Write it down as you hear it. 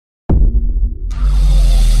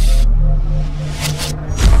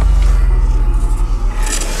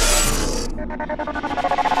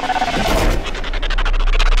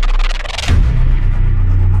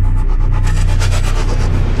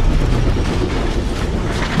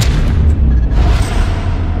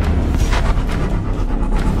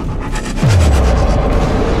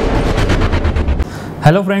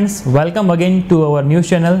Hello friends, welcome again to our news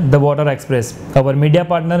channel The Water Express, our media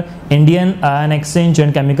partner Indian Ion Exchange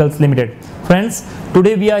and Chemicals Limited. Friends,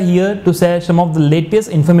 today we are here to share some of the latest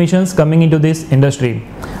informations coming into this industry.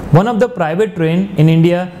 One of the private train in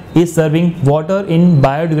India is serving water in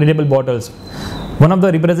biodegradable bottles. One of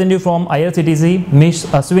the representative from IRCTC, Ms.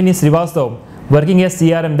 Ashwini Srivastav, working as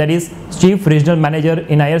CRM, that is Chief Regional Manager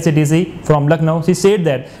in IRCTC from Lucknow, she said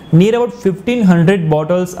that near about 1500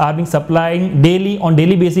 bottles are being supplied daily on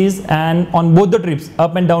daily basis and on both the trips,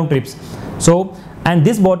 up and down trips. And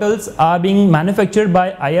these bottles are being manufactured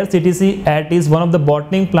by IRCTC at is one of the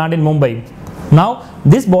bottling plant in Mumbai. Now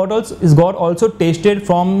these bottles is got also tested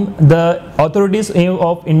from the authorities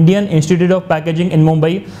of Indian Institute of Packaging in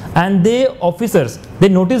Mumbai, and they officers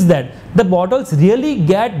noticed that the bottles really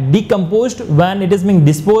get decomposed when it is being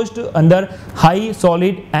disposed under high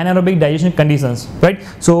solid anaerobic digestion conditions, right?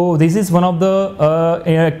 So this is one of the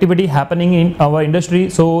activity happening in our industry,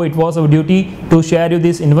 so it was our duty to share you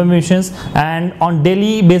these informations, and on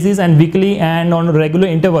daily basis and weekly and on regular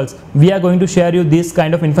intervals we are going to share you this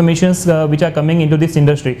kind of informations which are coming into this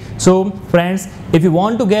industry. So friends, if you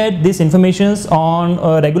want to get these informations on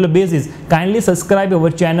a regular basis, kindly subscribe our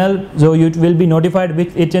channel so you will be notified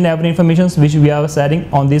with each and every information which we are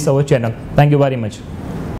sharing on this our channel. Thank you very much.